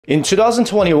In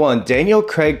 2021, Daniel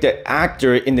Craig, the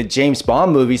actor in the James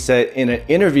Bond movie, said in an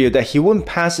interview that he wouldn't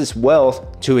pass his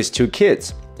wealth to his two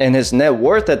kids. And his net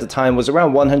worth at the time was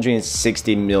around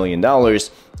 $160 million.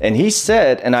 And he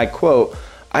said, and I quote,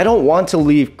 "I don't want to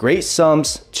leave great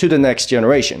sums to the next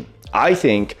generation. I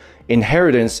think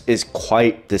inheritance is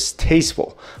quite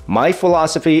distasteful. My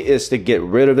philosophy is to get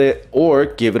rid of it or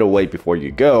give it away before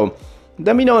you go."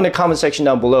 Let me know in the comment section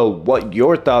down below what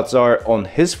your thoughts are on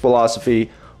his philosophy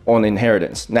on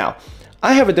inheritance. Now,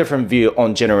 I have a different view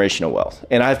on generational wealth,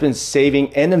 and I've been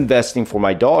saving and investing for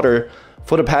my daughter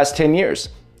for the past 10 years.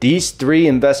 These 3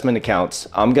 investment accounts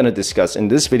I'm going to discuss in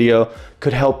this video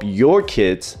could help your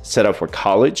kids set up for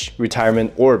college,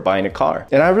 retirement, or buying a car.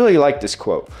 And I really like this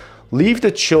quote: "Leave the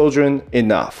children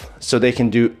enough so they can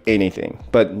do anything,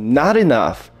 but not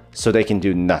enough so they can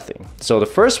do nothing." So the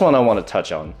first one I want to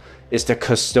touch on is the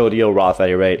Custodial Roth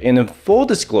IRA. And in full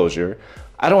disclosure,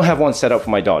 I don't have one set up for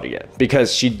my daughter yet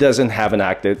because she doesn't have an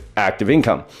active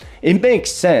income. It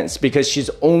makes sense because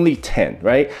she's only 10,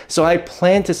 right? So I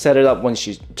plan to set it up when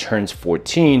she turns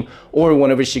 14 or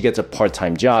whenever she gets a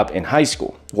part-time job in high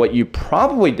school. What you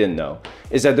probably didn't know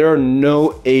is that there are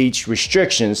no age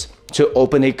restrictions to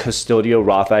open a Custodial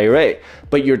Roth IRA,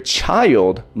 but your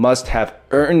child must have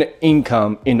earned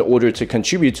income in order to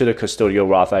contribute to the Custodial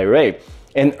Roth IRA.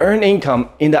 And earned income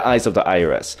in the eyes of the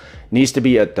IRS needs to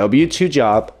be a W-2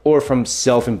 job or from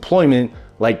self-employment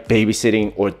like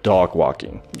babysitting or dog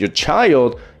walking. Your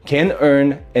child can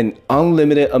earn an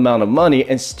unlimited amount of money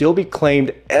and still be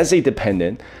claimed as a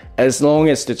dependent as long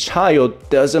as the child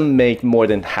doesn't make more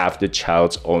than half the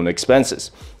child's own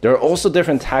expenses. There are also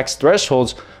different tax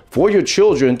thresholds for your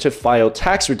children to file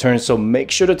tax returns, so make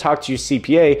sure to talk to your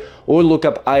CPA or look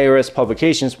up IRS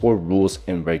publications for rules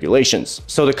and regulations.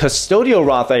 So the Custodial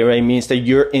Roth IRA means that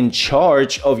you're in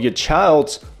charge of your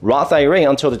child's Roth IRA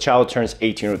until the child turns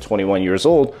 18 or 21 years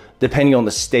old, depending on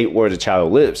the state where the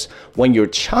child lives. When your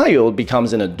child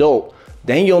becomes an adult,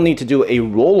 then you'll need to do a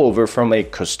rollover from a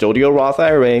Custodial Roth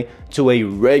IRA to a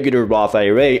regular Roth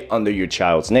IRA under your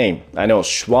child's name. I know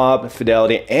Schwab,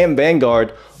 Fidelity, and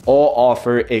Vanguard all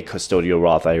offer a Custodial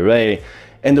Roth IRA,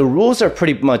 and the rules are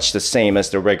pretty much the same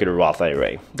as the regular Roth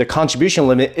IRA. The contribution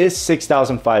limit is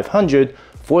 $6,500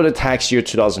 for the tax year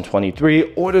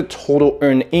 2023 or the total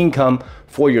earned income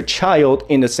for your child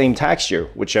in the same tax year,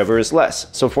 whichever is less.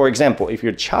 So for example, if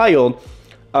your child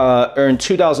earned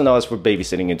 $2,000 for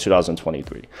babysitting in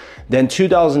 2023, then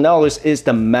 $2,000 is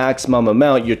the maximum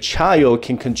amount your child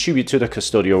can contribute to the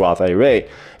Custodial Roth IRA.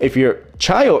 If your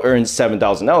child earns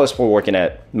 $7,000 for working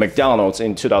at McDonald's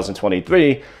in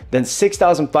 2023, then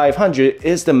 $6,500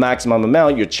 is the maximum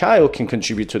amount your child can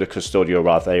contribute to the Custodial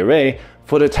Roth IRA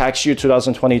for the tax year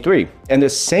 2023. And the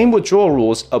same withdrawal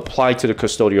rules apply to the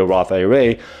Custodial Roth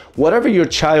IRA. Whatever your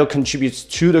child contributes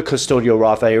to the Custodial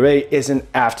Roth IRA is in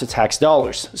after-tax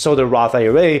dollars. So the Roth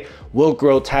IRA will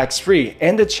grow tax-free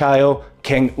and the child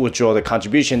can withdraw the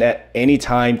contribution at any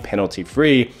time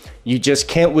penalty-free. You just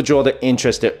can't withdraw the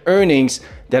interested earnings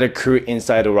that accrue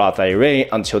inside the Roth IRA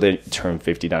until they turn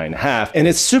 59 and a half. And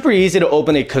it's super easy to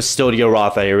open a Custodial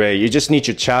Roth IRA. You just need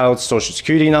your child's social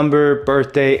security number,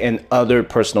 birthday, and other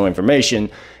personal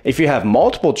information. If you have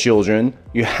multiple children,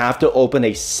 you have to open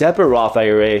a separate Roth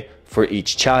IRA for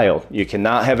each child. You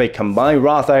cannot have a combined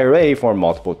Roth IRA for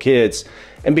multiple kids.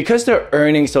 And because the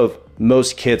earnings of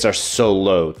most kids are so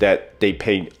low that they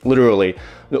pay literally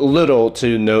little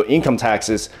to no income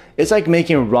taxes, it's like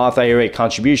making Roth IRA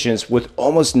contributions with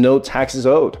almost no taxes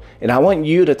owed. And I want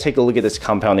you to take a look at this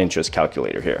compound interest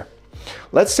calculator here.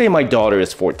 Let's say my daughter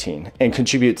is 14 and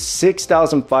contributes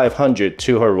 $6,500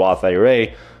 to her Roth IRA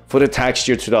for the tax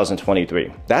year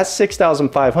 2023. That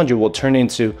 $6,500 will turn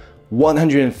into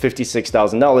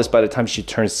 $156,000 by the time she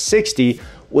turns 60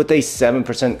 with a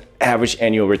 7% average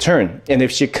annual return. And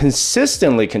if she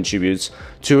consistently contributes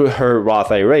to her Roth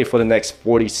IRA for the next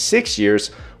 46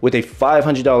 years with a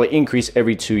 $500 increase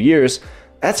every 2 years,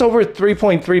 that's over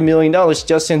 $3.3 million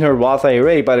just in her Roth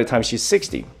IRA by the time she's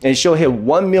 60. And she'll hit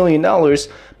 $1 million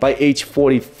by age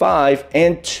 45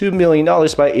 and $2 million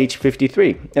by age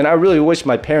 53. And I really wish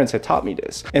my parents had taught me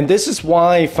this. And this is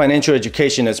why financial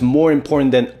education is more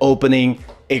important than opening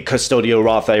a Custodial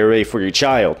Roth IRA for your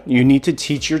child. You need to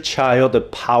teach your child the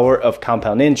power of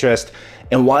compound interest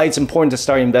and why it's important to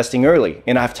start investing early.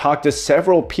 And I've talked to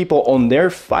several people on their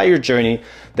FIRE journey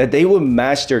that they would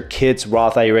match their kids'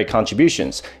 Roth IRA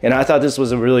contributions. And I thought this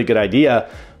was a really good idea.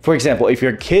 For example, if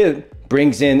your kid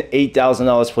brings in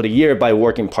 $8,000 for the year by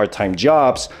working part-time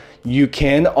jobs, you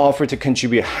can offer to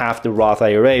contribute half the Roth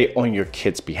IRA on your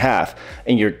kid's behalf,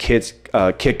 and your kid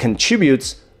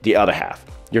contributes the other half.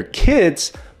 Your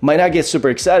kids might not get super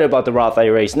excited about the Roth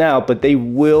IRAs now, but they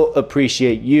will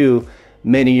appreciate you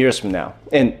many years from now.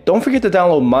 And don't forget to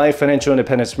download my financial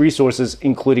independence resources,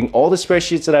 including all the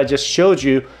spreadsheets that I just showed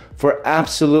you, for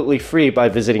absolutely free by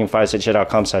visiting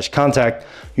firesidechat.com/contact.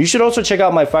 You should also check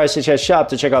out my Fireside Chat shop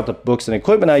to check out the books and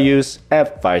equipment I use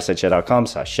at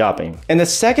firesidechat.com/shopping. And the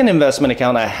second investment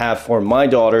account I have for my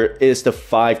daughter is the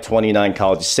 529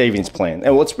 college savings plan.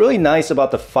 And what's really nice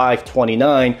about the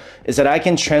 529 is that I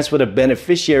can transfer the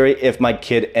beneficiary if my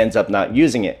kid ends up not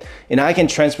using it. And I can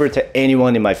transfer it to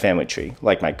anyone in my family tree,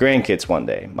 like my grandkids one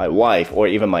day, my wife, or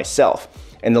even myself.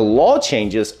 And the law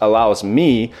changes allows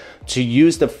me to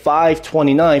use the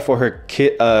 529 for her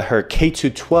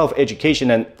K-12 education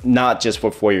and not just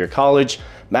for four-year college,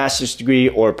 master's degree,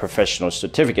 or professional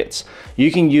certificates.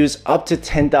 You can use up to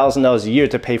 $10,000 a year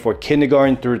to pay for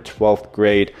kindergarten through 12th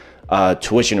grade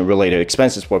tuition-related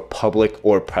expenses for public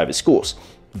or private schools.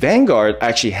 Vanguard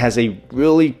actually has a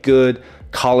really good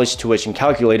college tuition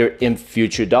calculator in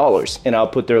future dollars, and I'll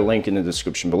put their link in the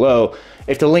description below.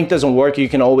 If the link doesn't work, you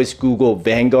can always Google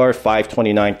Vanguard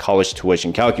 529 college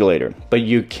tuition calculator, but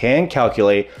you can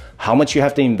calculate how much you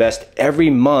have to invest every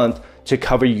month to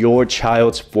cover your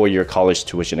child's four-year college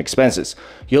tuition expenses.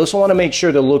 You also want to make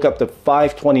sure to look up the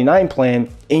 529 plan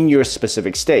in your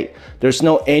specific state. There's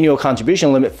no annual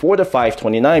contribution limit for the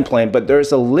 529 plan, but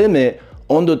there's a limit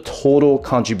on the total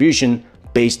contribution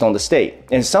based on the state.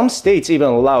 And some states even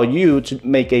allow you to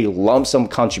make a lump sum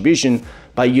contribution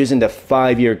by using the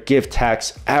 5-year gift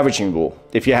tax averaging rule.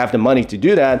 If you have the money to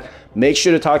do that, make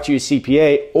sure to talk to your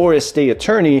CPA or a state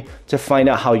attorney to find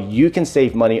out how you can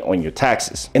save money on your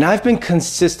taxes. And I've been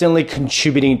consistently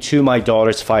contributing to my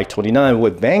daughter's 529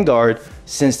 with Vanguard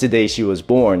since the day she was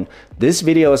born. This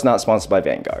video is not sponsored by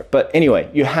Vanguard. But anyway,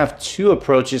 you have two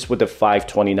approaches with the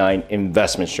 529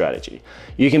 investment strategy.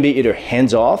 You can be either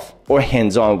hands-off or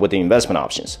hands-on with the investment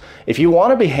options. If you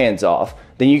want to be hands-off,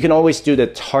 then you can always do the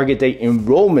target date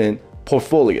enrollment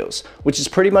portfolios, which is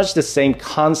pretty much the same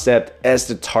concept as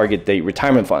the target date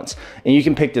retirement funds. And you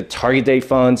can pick the target date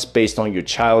funds based on your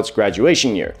child's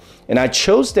graduation year. And I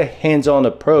chose the hands-on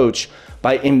approach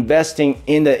by investing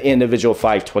in the individual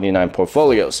 529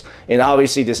 portfolios. And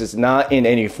obviously this is not in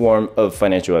any form of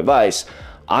financial advice.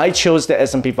 I chose the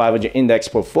S&P 500 index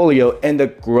portfolio and the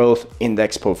growth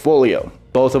index portfolio.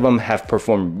 Both of them have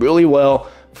performed really well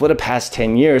for the past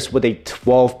 10 years with a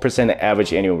 12%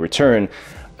 average annual return.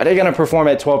 Are they gonna perform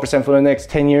at 12% for the next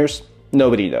 10 years?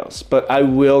 Nobody knows, but I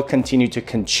will continue to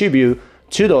contribute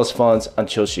to those funds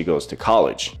until she goes to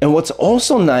college. And what's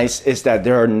also nice is that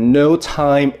there are no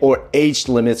time or age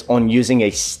limits on using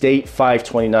a state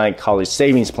 529 college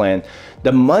savings plan.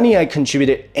 The money I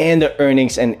contributed and the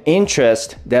earnings and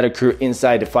interest that accrue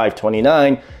inside the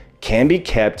 529 can be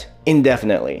kept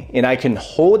indefinitely, and I can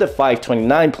hold the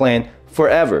 529 plan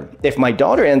forever. If my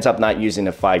daughter ends up not using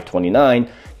the 529,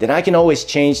 then I can always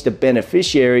change the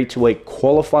beneficiary to a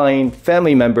qualifying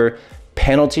family member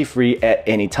penalty-free at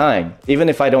any time. Even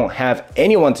if I don't have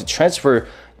anyone to transfer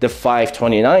the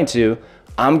 529 to,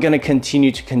 I'm gonna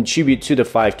continue to contribute to the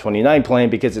 529 plan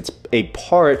because it's a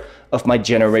part of my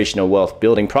generational wealth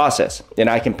building process. And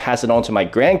I can pass it on to my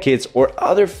grandkids or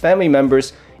other family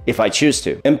members if I choose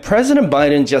to. And President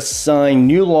Biden just signed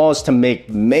new laws to make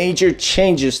major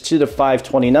changes to the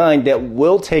 529 that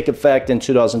will take effect in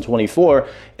 2024,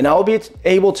 and I'll be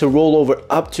able to roll over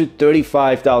up to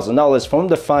 $35,000 from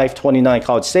the 529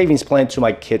 college savings plan to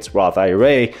my kids' Roth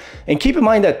IRA. And keep in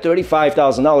mind that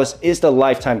 $35,000 is the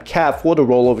lifetime cap for the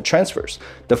rollover transfers.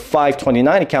 The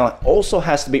 529 account also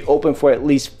has to be open for at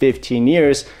least 15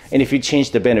 years, and if you change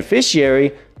the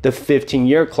beneficiary, the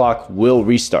 15-year clock will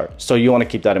restart. So you want to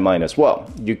keep that in mind as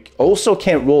well. You also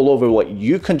can't roll over what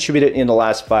you contributed in the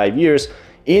last 5 years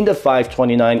in the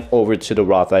 529 over to the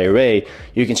Roth IRA.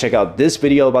 You can check out this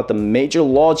video about the major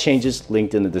law changes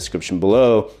linked in the description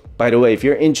below. By the way, if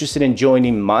you're interested in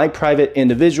joining my private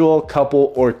individual,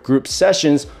 couple, or group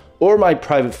sessions or my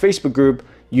private Facebook group,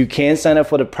 you can sign up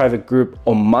for the private group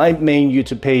on my main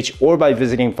YouTube page or by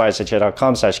visiting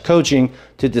firesidechat.com/coaching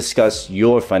to discuss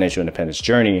your financial independence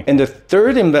journey. And the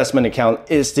third investment account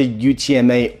is the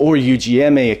UTMA or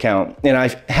UGMA account. And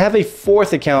I have a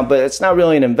fourth account, but it's not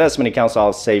really an investment account, so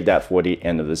I'll save that for the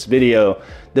end of this video.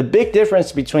 The big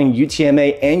difference between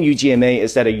UTMA and UGMA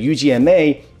is that a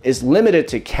UGMA is limited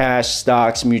to cash,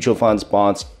 stocks, mutual funds,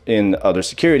 bonds, and other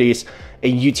securities.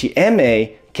 A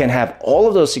UTMA can have all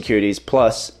of those securities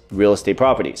plus real estate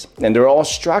properties. And they're all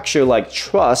structured like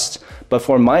trusts, but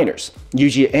for minors.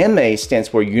 UGMA stands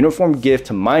for Uniform Gift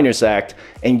to Minors Act,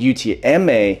 and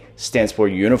UTMA stands for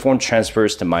Uniform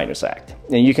Transfers to Minors Act.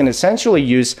 And you can essentially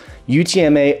use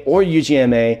UTMA or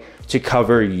UGMA to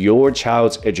cover your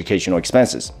child's educational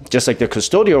expenses. Just like the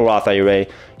Custodial Roth IRA,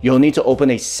 you'll need to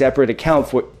open a separate account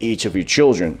for each of your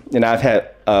children. And I've had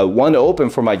one open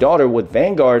for my daughter with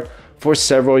Vanguard for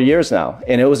several years now,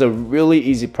 and it was a really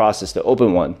easy process to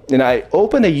open one. And I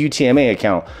opened a UTMA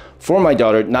account for my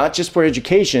daughter, not just for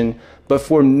education, but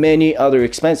for many other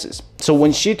expenses. So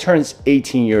when she turns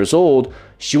 18 years old,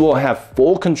 she will have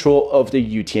full control of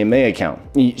the UTMA account.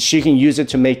 She can use it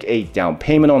to make a down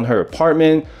payment on her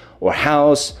apartment or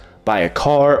house, buy a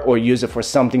car, or use it for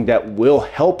something that will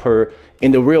help her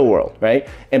in the real world, right?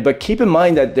 But keep in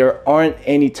mind that there aren't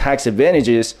any tax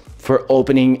advantages for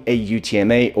opening a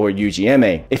UTMA or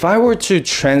UGMA. If I were to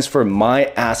transfer my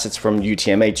assets from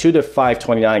UTMA to the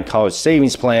 529 college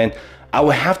savings plan, I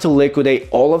would have to liquidate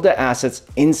all of the assets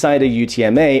inside the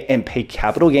UTMA and pay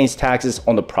capital gains taxes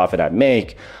on the profit I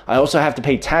make. I also have to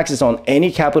pay taxes on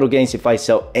any capital gains if I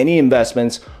sell any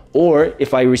investments or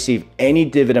if I receive any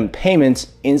dividend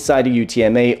payments inside the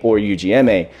UTMA or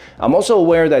UGMA. I'm also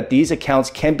aware that these accounts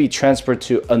can be transferred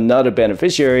to another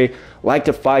beneficiary like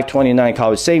the 529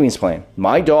 college savings plan.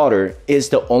 My daughter is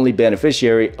the only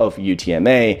beneficiary of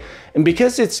UTMA, and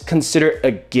because it's considered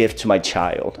a gift to my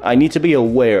child, I need to be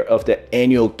aware of the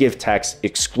annual gift tax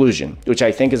exclusion, which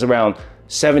I think is around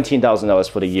 $17,000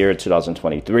 for the year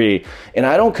 2023. And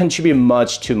I don't contribute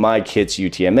much to my kid's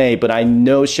UTMA, but I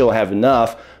know she'll have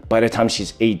enough by the time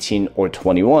she's 18 or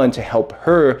 21 to help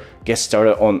her get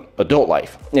started on adult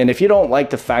life. And if you don't like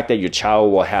the fact that your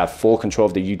child will have full control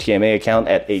of the UTMA account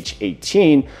at age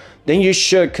 18, then you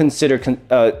should consider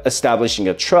establishing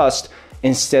a trust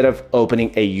instead of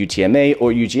opening a UTMA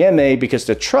or UGMA, because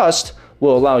the trust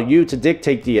will allow you to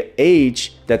dictate the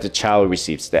age that the child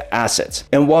receives the assets.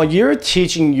 And while you're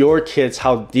teaching your kids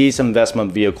how these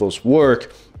investment vehicles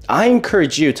work, I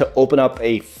encourage you to open up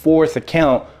a fourth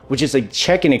account, which is a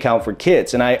checking account for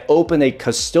kids. And I opened a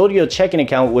custodial checking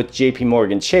account with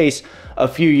JP Chase a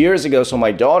few years ago so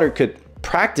my daughter could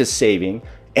practice saving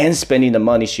and spending the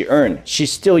money she earned. She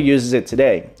still uses it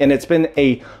today. And it's been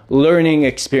a learning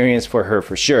experience for her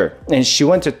for sure. And she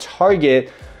went to Target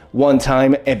one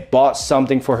time and bought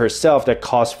something for herself that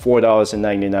cost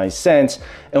 $4.99.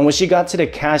 And when she got to the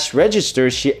cash register,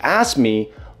 she asked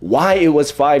me why it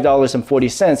was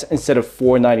 $5.40 instead of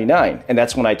 $4.99. And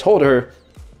that's when I told her,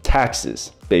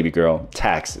 taxes, baby girl,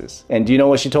 taxes. And do you know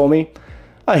what she told me?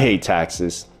 I hate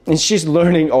taxes. And she's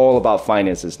learning all about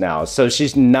finances now. So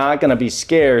she's not gonna be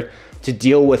scared to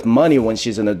deal with money when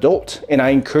she's an adult. And I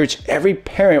encourage every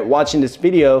parent watching this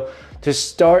video to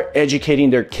start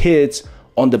educating their kids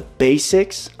on the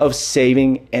basics of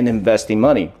saving and investing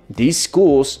money. These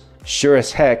schools sure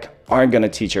as heck aren't gonna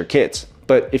teach our kids.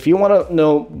 But if you wanna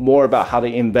know more about how to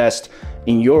invest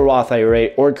in your Roth IRA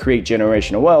or create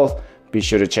generational wealth, be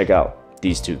sure to check out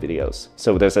these two videos.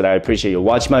 So with that said, I appreciate you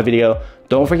watching my video.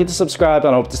 Don't forget to subscribe,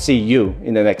 and I hope to see you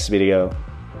in the next video.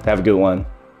 Have a good one.